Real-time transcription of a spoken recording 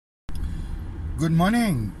Good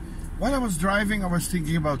morning. While I was driving, I was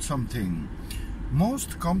thinking about something.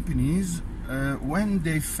 Most companies, when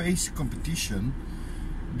they face competition,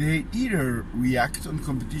 they either react on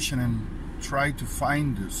competition and try to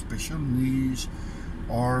find a special niche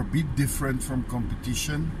or be different from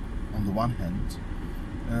competition on the one hand.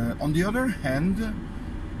 On the other hand,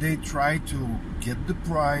 they try to get the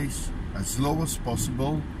price as low as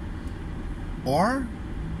possible, or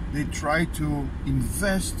they try to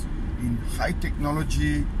invest in high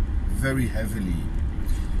technology very heavily.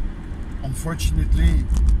 Unfortunately,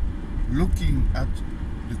 looking at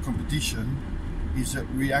the competition is a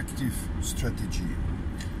reactive strategy.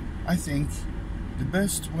 I think the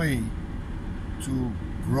best way to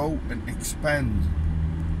grow and expand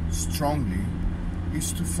strongly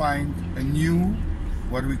is to find a new,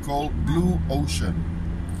 what we call blue ocean.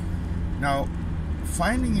 Now,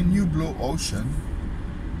 finding a new blue ocean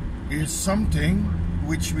is something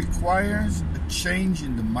which requires a change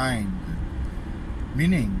in the mind.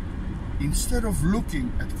 Meaning, instead of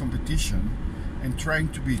looking at competition and trying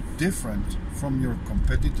to be different from your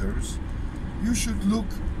competitors, you should look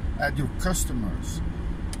at your customers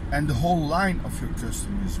and the whole line of your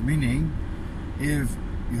customers. Meaning, if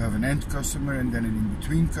you have an end customer and then an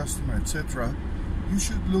in-between customer, etc., you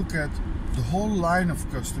should look at the whole line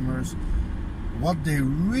of customers, what they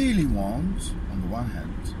really want on the one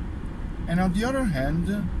hand, and on the other hand,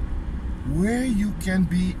 where you can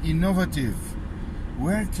be innovative.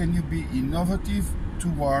 Where can you be innovative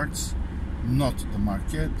towards not the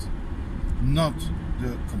market, not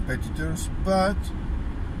the competitors, but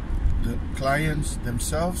the clients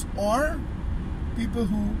themselves or people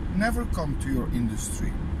who never come to your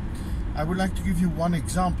industry. I would like to give you one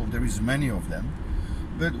example. There is many of them,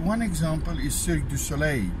 but one example is Cirque du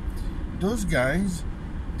Soleil. Those guys,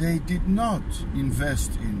 they did not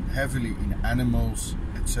invest heavily in animals,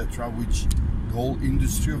 etc., which the whole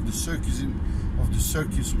industry of the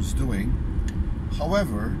circus was doing.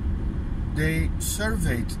 However, they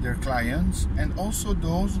surveyed their clients and also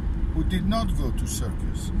those who did not go to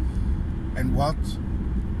circus, and what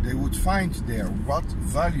they would find there, what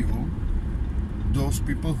value those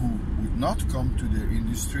people who would not come to their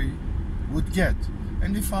industry would get.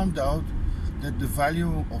 And they found out that the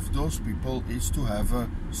value of those people is to have a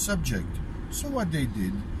subject. So what they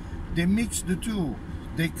did, they mixed the two.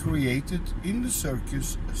 They created in the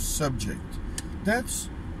circus a subject. That's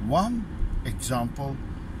one example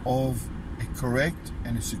of a correct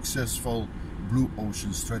and a successful blue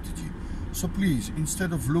ocean strategy. So please,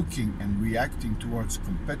 instead of looking and reacting towards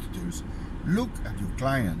competitors, look at your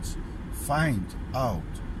clients. Find out.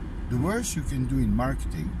 The worst you can do in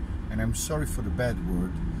marketing, and I'm sorry for the bad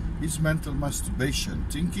word, is mental masturbation,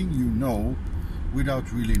 thinking you know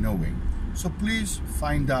without really knowing. So please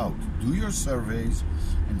find out, do your surveys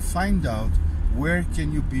and find out where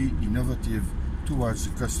can you be innovative towards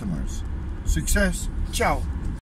the customers. Success, ciao!